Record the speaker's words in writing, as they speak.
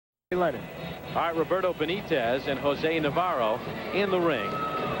Lennon. All right, Roberto Benitez and Jose Navarro in the ring.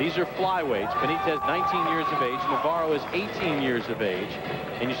 These are flyweights. Benitez 19 years of age. Navarro is 18 years of age.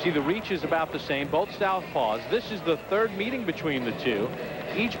 And you see the reach is about the same. Both southpaws. This is the third meeting between the two.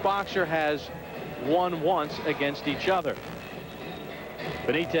 Each boxer has won once against each other.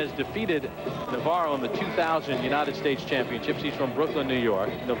 Benitez defeated Navarro in the 2000 United States Championships. He's from Brooklyn, New York.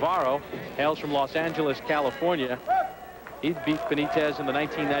 Navarro hails from Los Angeles, California. He beat Benitez in the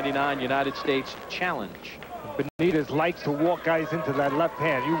 1999 United States Challenge. Benitez likes to walk guys into that left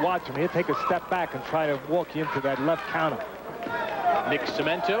hand. You watch him. He'll take a step back and try to walk you into that left counter. Nick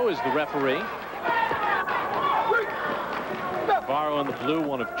Cemento is the referee. Navarro in the blue,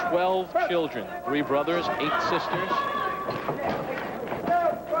 one of 12 children. 3 brothers, 8 sisters.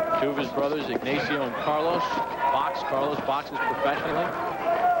 2 of his brothers, Ignacio and Carlos, box. Carlos boxes professionally.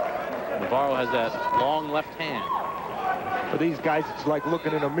 Navarro has that long left hand. For these guys, it's like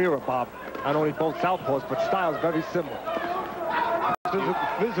looking in a mirror, Bob. Not only both southpaws, but styles very similar.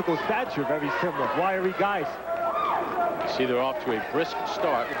 Physical stature very similar. Wiry guys. See, they're off to a brisk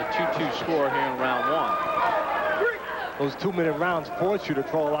start with a 2-2 score here in round 1. Those 2-minute rounds force you to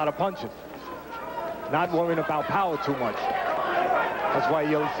throw a lot of punches. Not worrying about power too much. That's why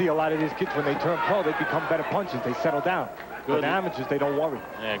you'll see a lot of these kids, when they turn pro, they become better punchers. They settle down. Good. But amateurs, they don't worry.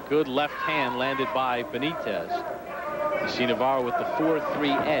 Yeah, good left hand landed by Benitez. You see Navarro with the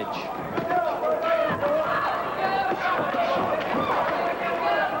 4-3 edge.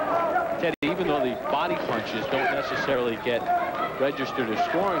 Teddy, even though the body punches don't necessarily get registered as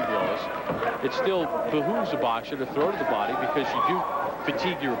scoring blows, it still behooves a boxer to throw to the body because you do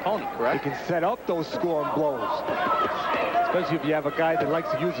fatigue your opponent, correct? You can set up those scoring blows, especially if you have a guy that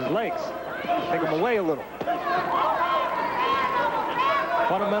likes to use his legs. Take him away a little.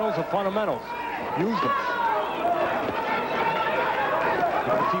 Fundamentals are fundamentals. Use them.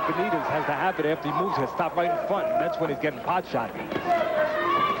 See, Benitez has the habit after he moves here, stop right in front, and that's when he's getting pot shot.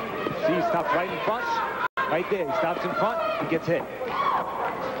 See, he stops right in front, right there. He stops in front, he gets hit.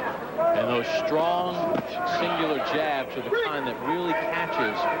 And those strong, singular jabs are the kind that really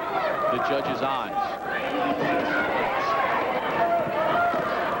catches the judge's eyes.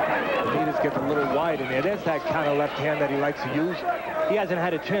 Benitez gets a little wide in there. There's that counter left hand that he likes to use. He hasn't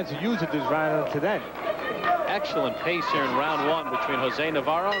had a chance to use it this round until then. Excellent pace here in round 1 between Jose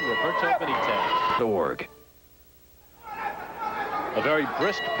Navarro and Roberto Benitez. A very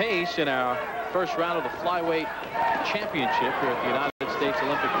brisk pace in our first round of the flyweight championship here at the United States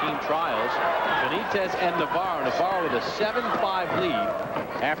Olympic Team Trials. Benitez and Navarro. Navarro with a 7-5 lead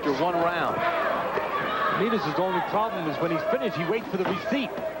after 1 round. Benitez's only problem is when he's finished, he waits for the receipt,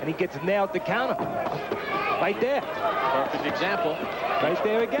 and he gets nailed the counter. Right there. Perfect example. Right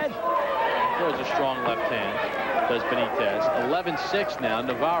there again. There's a strong left hand, does Benitez. 11-6 now,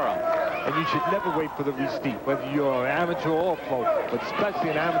 Navarro. And you should never wait for the receipt, whether you're an amateur or a pro, but especially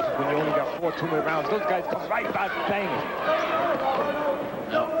an amateur when you only got 4 2-minute rounds. Those guys come right back banging.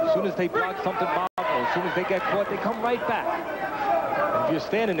 No. As soon as they block something, Bob, or as soon as they get caught, they come right back. And if you're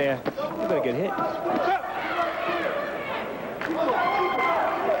standing there, you're going to get hit.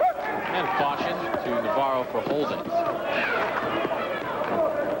 And caution to Navarro for holding.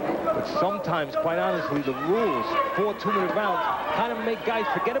 But sometimes, quite honestly, the rules, 4 2-minute rounds, kind of make guys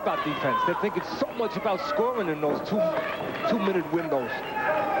forget about defense. They're thinking so much about scoring in those 2-minute windows.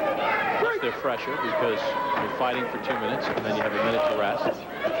 They're fresher because you're fighting for 2 minutes and then you have a minute to rest.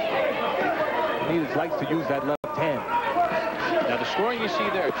 Benitez likes to use that left hand. Now the scoring you see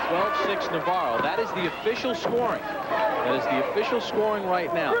there, 12-6 Navarro, that is the official scoring. That is the official scoring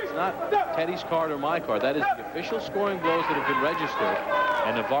right now. It's not Teddy's card or my card. That is the official scoring blows that have been registered.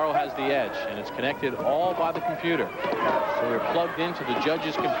 And Navarro has the edge, and it's connected all by the computer. So we're plugged into the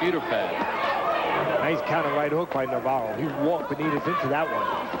judge's computer pad. Nice counter right hook by Navarro. He walked Benitez into that one.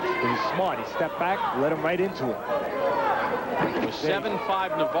 He was smart. He stepped back, let him right into it. It was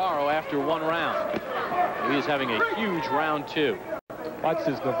 7-5 Navarro after 1 round. He is having a huge round 2. Watch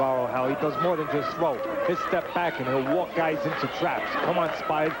this Navarro, how he does more than just throw. He'll step back and he'll walk guys into traps. Come on,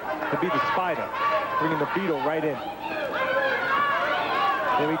 Spider, to be the spider. Bringing the beetle right in.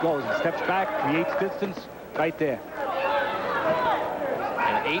 There he goes. He steps back, creates distance, right there.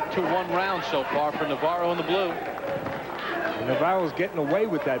 An 8-1 round so far for Navarro in the blue. And Navarro's getting away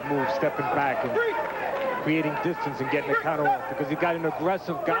with that move, stepping back and creating distance and getting the counter off because he got an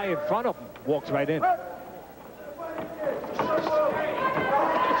aggressive guy in front of him. Walks right in.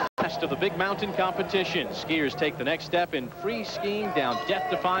 Last of the big mountain competition. Skiers take the next step in free skiing down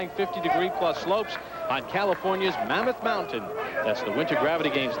death-defying 50-degree-plus slopes on California's Mammoth Mountain. That's the Winter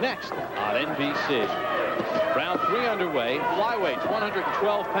Gravity Games next on NBC. Round 3 underway. Flyweights,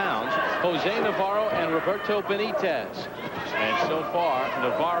 112 pounds. Jose Navarro and Roberto Benitez. And so far,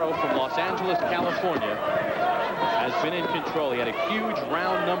 Navarro from Los Angeles, California, has been in control. He had a huge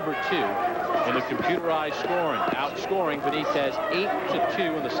round number 2 in the computerized scoring, outscoring Benitez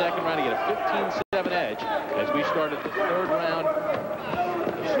 8-2 in the second round. He had a 15-7 edge as we started the third round,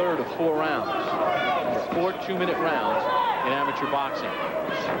 the third of 4 rounds. 4 2-minute rounds in amateur boxing.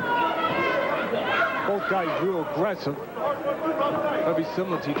 Both guys real aggressive, very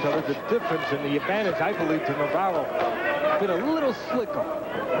similar to each other. The difference and the advantage, I believe, to Navarro, been a little slicker.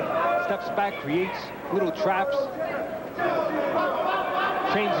 Steps back, creates little traps,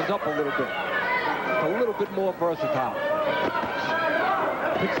 changes up a little bit. A little bit more versatile.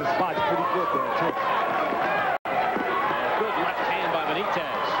 Picks the spots pretty good there, too. Good left hand by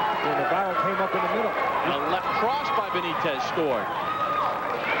Benitez. And Navarro came up in the middle. And a left cross by Benitez scored.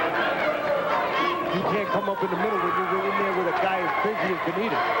 You can't come up in the middle when you're in there with a guy as busy as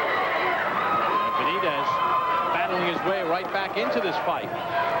Benitez. And Benitez battling his way right back into this fight.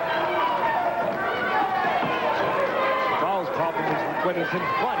 Navarro's problem is when he's in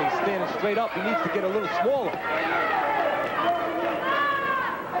front, he's standing straight up. He needs to get a little smaller.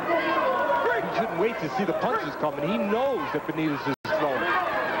 He shouldn't wait to see the punches coming. He knows that Benitez is throwing.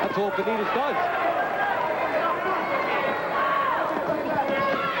 That's all Benitez does.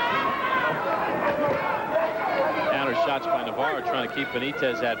 Shots by Navarro trying to keep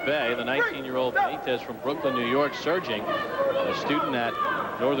Benitez at bay. The 19-year-old Benitez from Brooklyn, New York, surging. A student at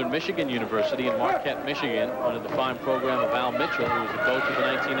Northern Michigan University in Marquette, Michigan, under the fine program of Al Mitchell, who was the coach of the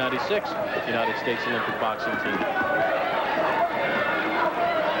 1996 United States Olympic boxing team.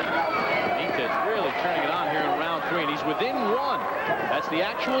 Benitez really turning it on here in round 3, and he's within 1. That's the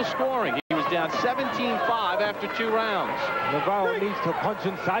actual scoring. He was down 17-5 after 2 rounds. Navarro needs to punch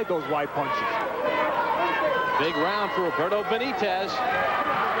inside those wide punches. Big round for Roberto Benitez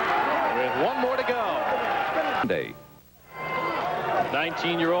with 1 more to go.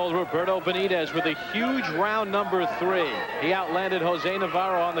 19-year-old Roberto Benitez with a huge round number 3. He outlanded Jose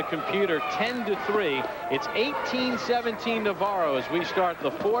Navarro on the computer 10-3. It's 18-17 Navarro as we start the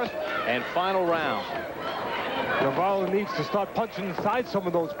 4th and final round. Navarro needs to start punching inside some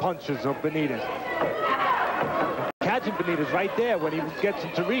of those punches of Benitez. Catching Benitez right there when he gets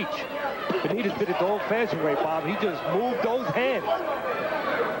him to reach. Benitez did it the old-fashioned way, Bob. He just moved those hands.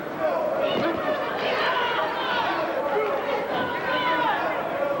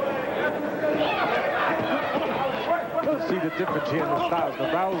 See the difference here in the styles.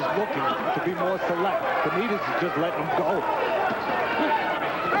 Navarro's looking to be more select. Benitez is just letting him go.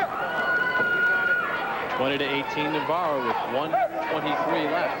 20-18 Navarro with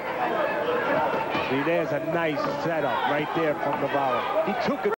 1:23 left. See, there's a nice setup right there from Navarro. He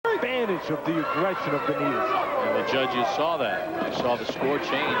took advantage of the aggression of Benitez. And the judges saw that. They saw the score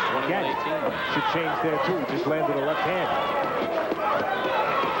change, 21-18. Should change there, too. He just landed a left hand.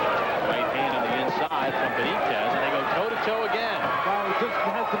 Right hand on the inside from Benitez, and they go toe-to-toe again. Navarro just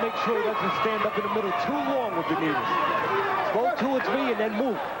has to make sure he doesn't stand up in the middle too long with Benitez. Go 2 or 3 and then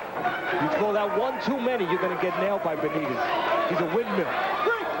move. You throw that 1 too many, you're going to get nailed by Benitez. He's a windmill.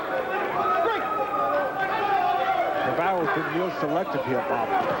 Navarro's been real selective here, Bob.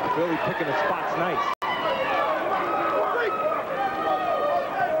 Really picking the spots nice.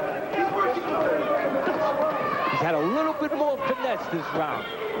 He's had a little bit more finesse this round.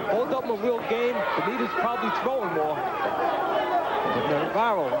 Hold up a real game. Benitez probably throwing more. But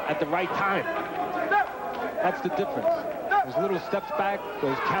Navarro at the right time. That's the difference. Those little steps back,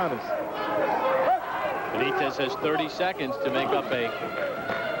 those counters. Benitez has 30 seconds to make up a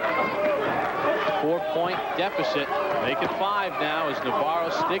 4-point deficit. Make it 5 now as Navarro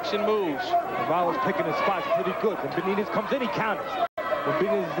sticks and moves. Navarro's picking his spots pretty good. When Benitez comes in, he counters. When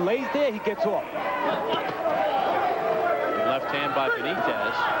Benitez lays there, he gets off. The left hand by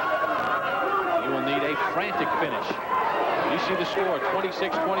Benitez. He will need a frantic finish. You see the score,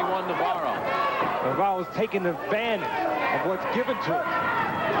 26-21 Navarro. Navarro's taking advantage of what's given to him.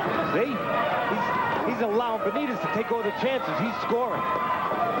 See? He's allowing Benitez to take all the chances. He's scoring.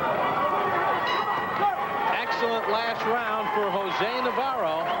 Excellent last round for Jose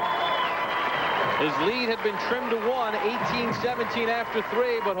Navarro. His lead had been trimmed to 1, 18-17 after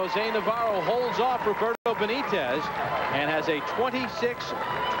 3, but Jose Navarro holds off Roberto Benitez and has a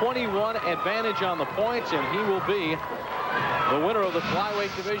 26-21 advantage on the points, and he will be the winner of the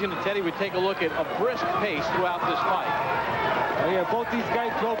flyweight division. And Teddy would take a look at a brisk pace throughout this fight. Oh, yeah, both these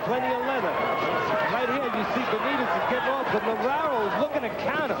guys throw plenty of leather. Right here, you see Benitez is getting off, but Navarro is looking to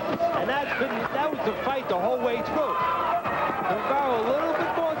counter, and that was the fight the whole way through. Navarro a little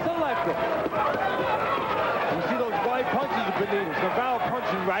bit more selective. needles. Navarro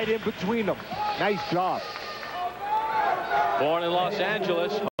punching right in between them. Nice job. Born in Los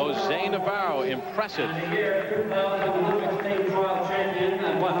Angeles, Jose Navarro, impressive. State trial champion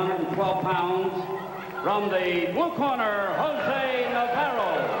at 112 pounds. From the blue corner, Jose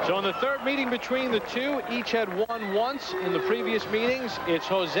Navarro. So in the third meeting between the two, each had won once in the previous meetings. It's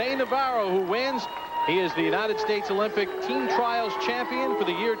Jose Navarro who wins. He is the United States Olympic Team Trials champion for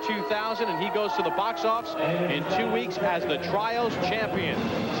the year 2000, and he goes to the box office in 2 weeks as the Trials champion.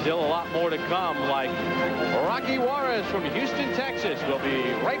 Still a lot more to come, like Rocky Juarez from Houston, Texas. We'll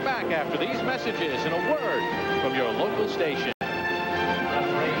be right back after these messages and a word from your local station.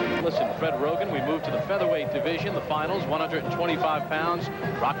 Listen, Fred Rogan, we move to the featherweight division, the finals, 125 pounds,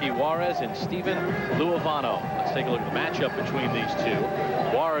 Rocky Juarez and Steven Luovano. Let's take a look at the matchup between these two.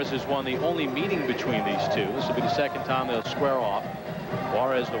 Juarez has won the only meeting between these two. This will be the second time they'll square off.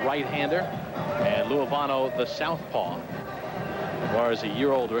 Juarez, the right-hander, and Luovano, the southpaw. Juarez a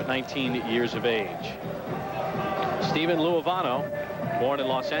year older at 19 years of age. Steven Luovano, born in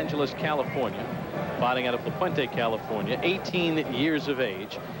Los Angeles, California, fighting out of La Puente, California, 18 years of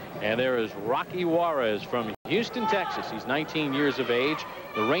age. And there is Rocky Juarez from Houston, Texas. He's 19 years of age,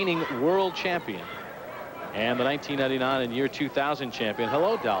 the reigning world champion, and the 1999 and year 2000 champion.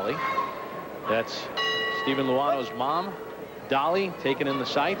 Hello, Dolly. That's Steven Luovano's mom, Dolly, taking in the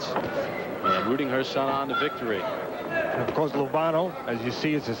sights and rooting her son on to victory. And of course, Luovano, as you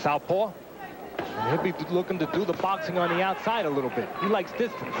see, is a southpaw. And he'll be looking to do the boxing on the outside a little bit. He likes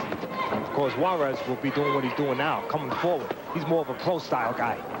distance. And of course, Juarez will be doing what he's doing now, coming forward. He's more of a pro-style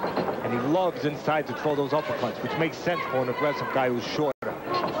guy. And he loves inside to throw those uppercuts, which makes sense for an aggressive guy who's shorter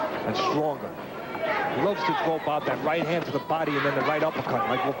and stronger. He loves to throw Bob that right hand to the body and then the right uppercut,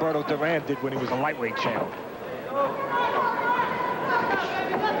 like Roberto Duran did when he was a lightweight champ.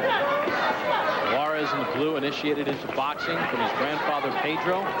 Juarez in the blue initiated into boxing from his grandfather,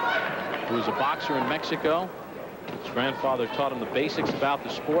 Pedro, who was a boxer in Mexico. His grandfather taught him the basics about the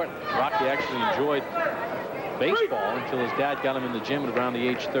sport. Rocky actually enjoyed baseball until his dad got him in the gym at around the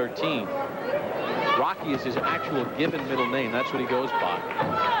age 13. Rocky is his actual given middle name. That's what he goes by.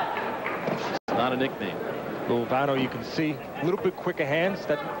 It's not a nickname. Luovano, you can see a little bit quicker hands.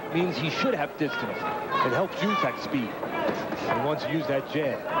 That means he should have distance. It helps use that speed. He wants to use that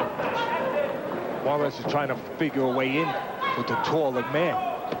jab. Juarez is trying to figure a way in with the taller man.